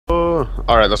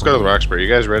Alright, let's go to the Roxbury. You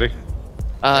guys ready? In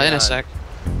a sec.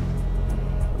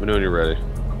 Let me know when you're ready.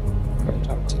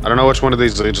 I don't know which one of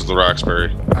these leads to the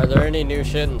Roxbury. Are there any new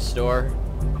shit in store?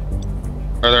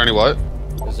 Are there any what?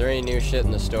 Is there any new shit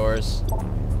in the stores?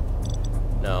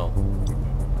 No.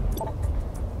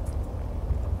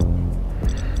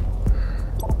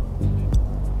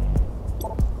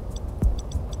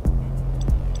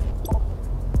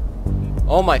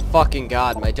 Oh my fucking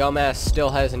god, my dumbass still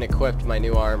hasn't equipped my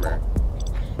new armor.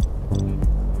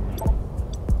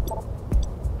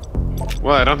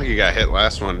 Well, I don't think you got hit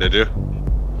last one, did you?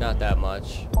 Not that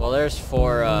much. Well, there's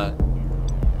 4,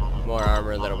 more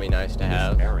armor that'll be nice to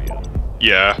have.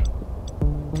 Yeah.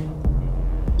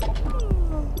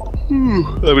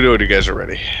 Let me know when you guys are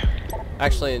ready.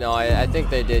 Actually, no, I think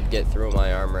they did get through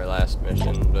my armor last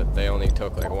mission, but they only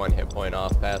took like 1 hit point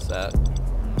off past that.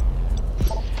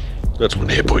 That's one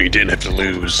hit point you didn't have to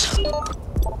lose.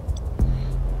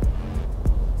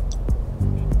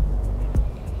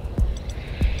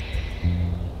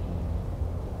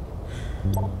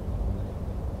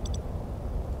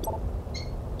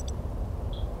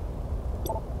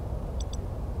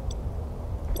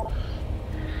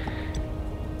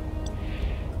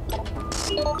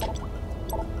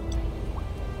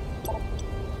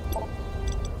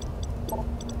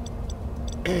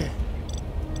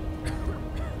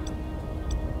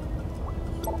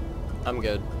 I'm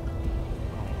good.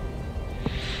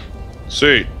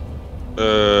 Sweet.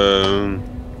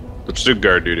 Let's do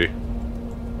guard duty.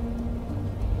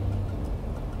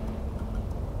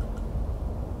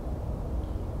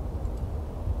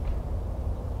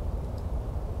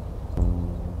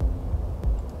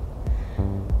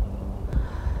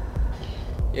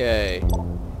 Yay.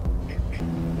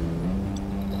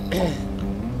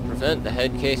 Prevent the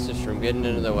head cases from getting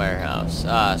into the warehouse.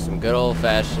 Ah, some good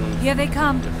old-fashioned Here they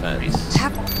come. defense.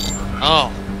 Tap.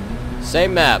 Oh.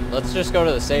 Same map. Let's just go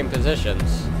to the same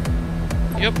positions.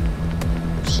 Yep.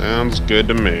 Sounds good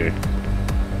to me.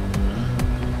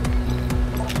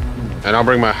 And I'll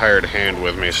bring my hired hand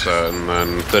with me, so and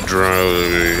then the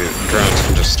drones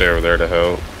can just stay over there to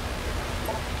help.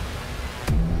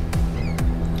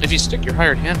 If you stick your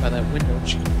hired hand by that window,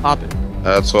 she can pop it.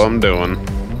 That's what I'm doing.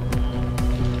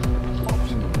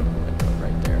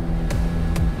 Right there.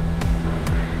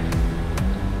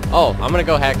 Oh, I'm gonna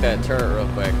go hack that turret real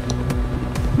quick.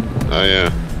 Oh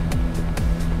yeah.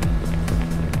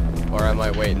 Or I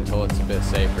might wait until it's a bit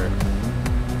safer.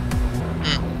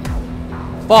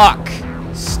 Fuck!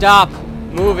 Stop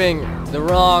moving the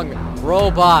wrong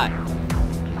robot!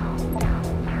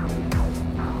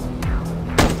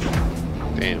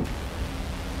 Damn.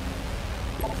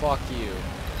 Fuck you.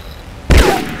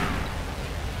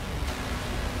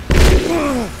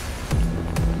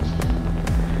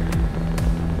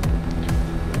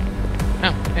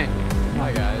 Oh, hey.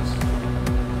 Hi guys.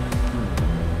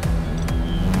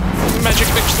 Magic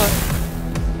fix that.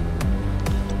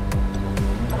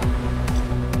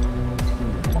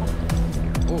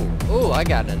 Ooh, I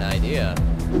got an idea.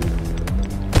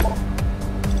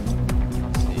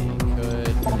 Let's see,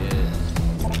 could it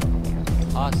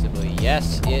possibly?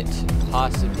 Yes, it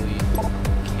possibly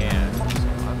can.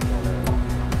 So I'm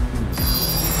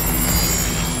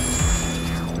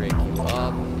gonna break you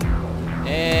up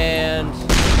and.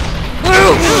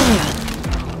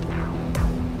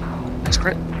 Nice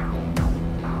crit.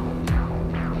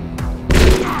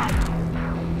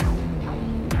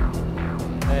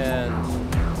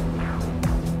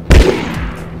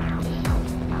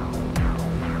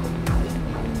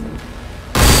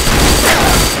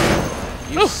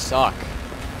 You suck.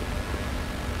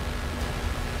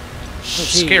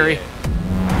 Scary.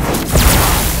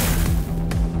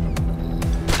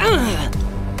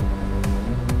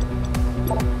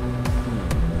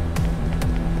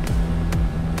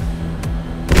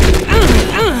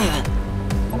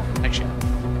 Actually.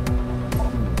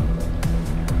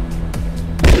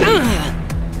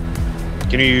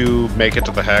 Can you make it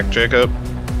to the hack, Jacob?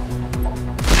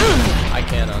 I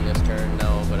can't on this turn,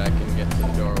 no, but I can get to the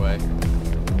doorway.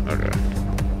 Okay.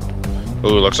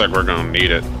 Ooh, looks like we're gonna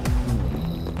need it.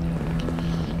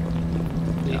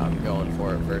 Yeah, I'm going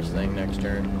for it first thing next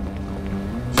turn.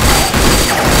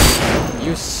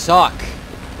 You suck!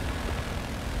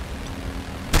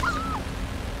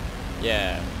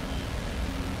 Yeah.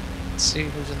 Let's see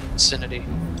who's in the vicinity.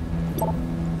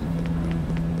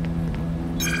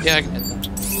 Yeah, I can hit that.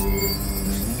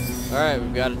 Alright,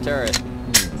 we've got a turret.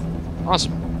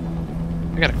 Awesome.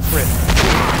 I got a crit.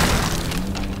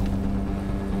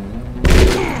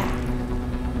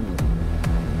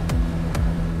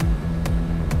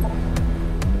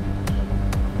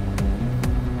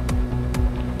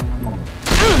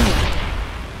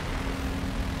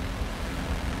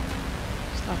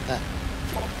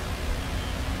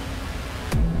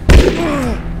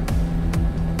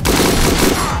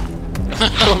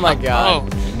 Oh my god.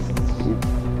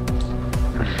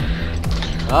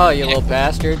 Oh, you little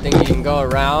bastard. Think you can go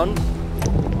around?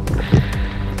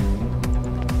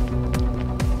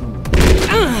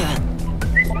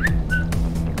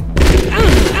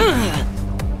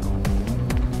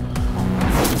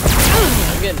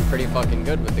 I'm getting pretty fucking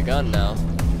good with the gun now.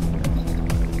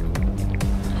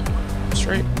 That's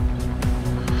right.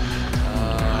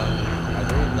 Are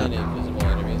there any invisible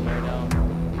enemies right now?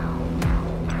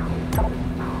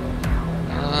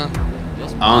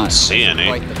 This I don't bot see has any.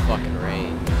 quite the fucking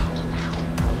range.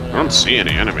 I don't see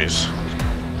any enemies.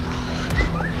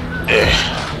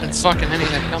 And fucking any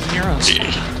that come near us.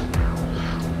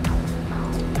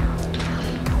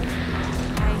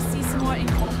 I see some more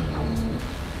income.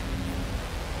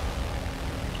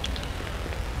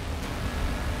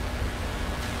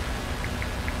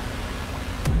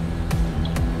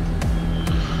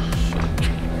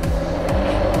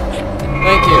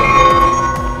 Thank you.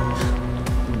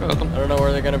 You're welcome. I don't know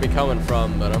where they're gonna be coming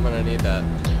from, but I'm gonna need that.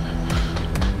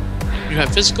 You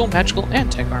have physical, magical,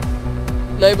 and tech armor.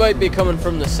 They might be coming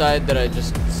from the side that I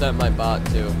just sent my bot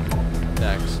to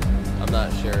next. I'm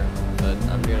not sure, but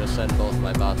I'm gonna send both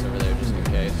my bots over there just in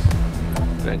case.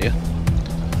 Good idea.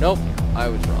 Nope, I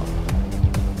was wrong.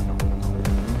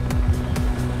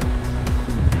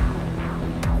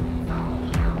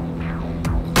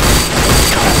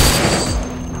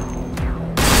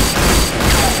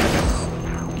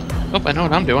 Oh, I know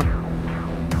what I'm doing.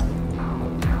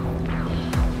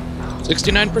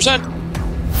 69%.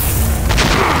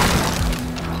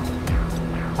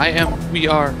 We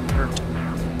are hurt.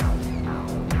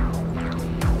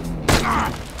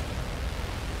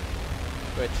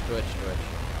 Twitch.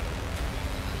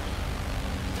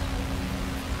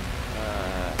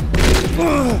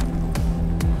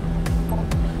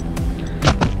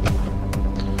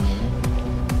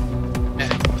 Eh.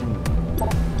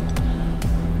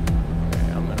 Okay,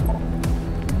 I'm gonna...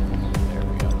 There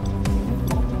we go.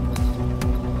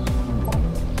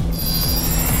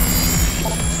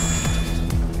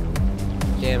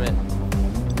 Damn it.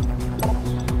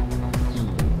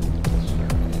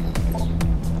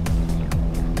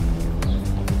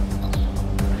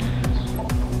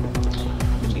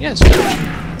 Yes,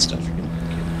 that stuff.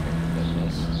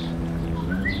 Goodness.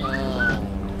 Oh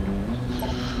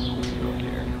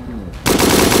dear.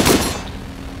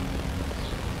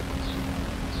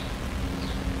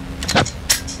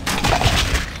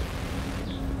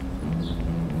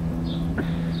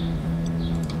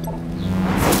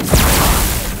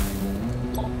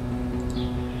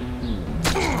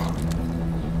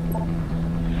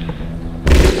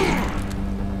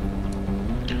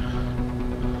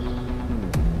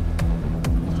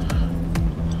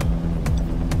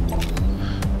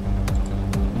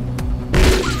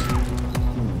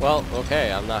 Well,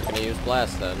 okay, I'm not gonna use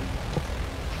blast then.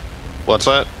 What's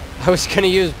that? I was gonna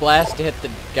use blast to hit the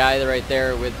guy right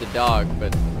there with the dog,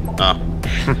 but Oh.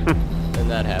 then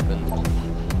that happened.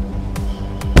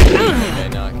 Okay,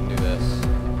 now I can do this.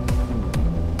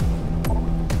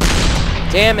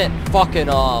 Damn it, fucking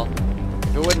all.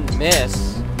 If it wouldn't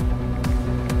miss,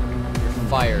 you're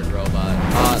fired, robot.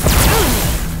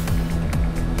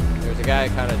 There's a guy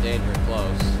kind of dangerous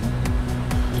close.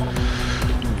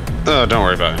 Oh, don't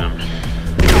worry about him.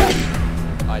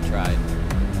 I tried.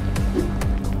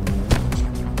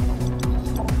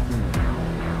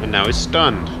 And now he's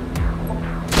stunned.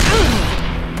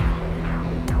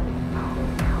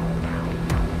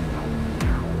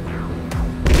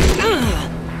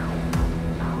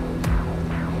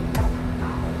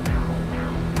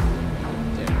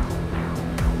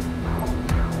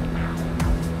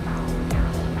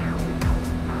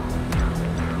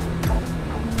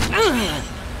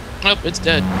 Oh, it's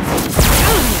dead.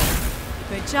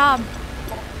 Good job.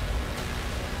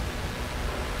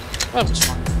 That was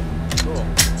fun. Cool.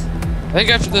 I think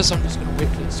after this, I'm just gonna wait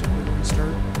for the super to start.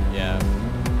 Yeah.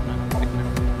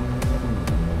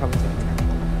 Probably gonna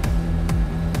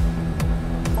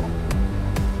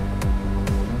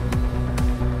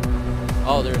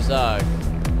Oh, there's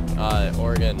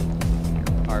organ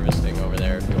harvesting over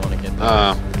there if you want to get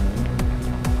those.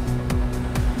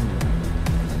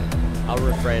 I'll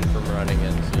refrain from running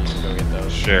in so you can go get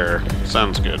those. Sure.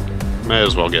 Sounds good. May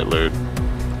as well get loot.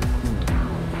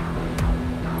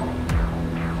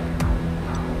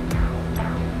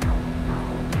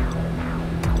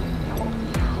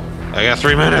 I got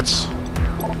 3 minutes.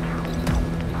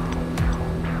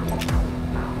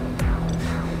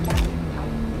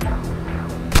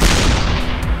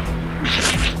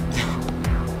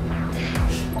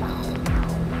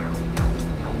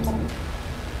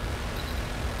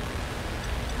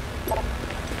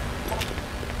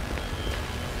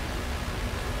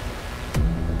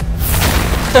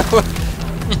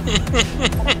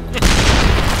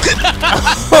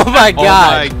 Oh my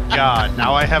god. Oh my god,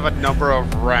 now I have a number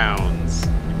of rounds.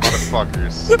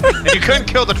 Motherfuckers. And you couldn't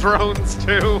kill the drones,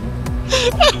 too?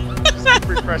 Just keep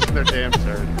refreshing their damn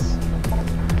turns. Oh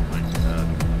my god.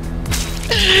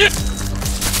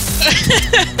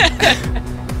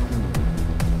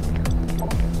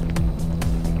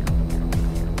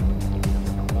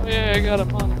 Oh yeah, I got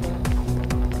him on.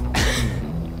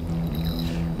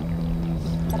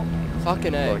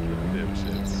 Fucking A. Fucking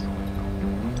dipshits.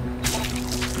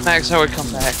 Max, how would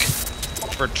come back?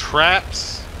 For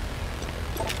traps?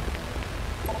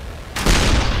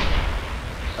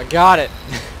 I got it.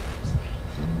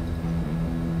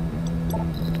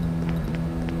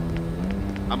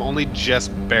 I'm only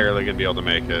just barely gonna be able to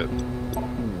make it.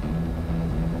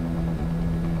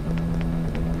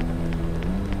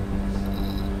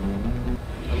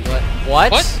 I'm glad.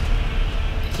 What? What?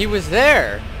 He was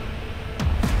there.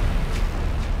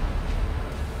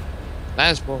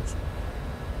 That is bullshit.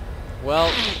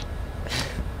 Well,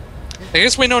 I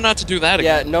guess we know not to do that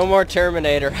again. yeah, no more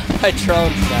Terminator. My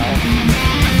drones now.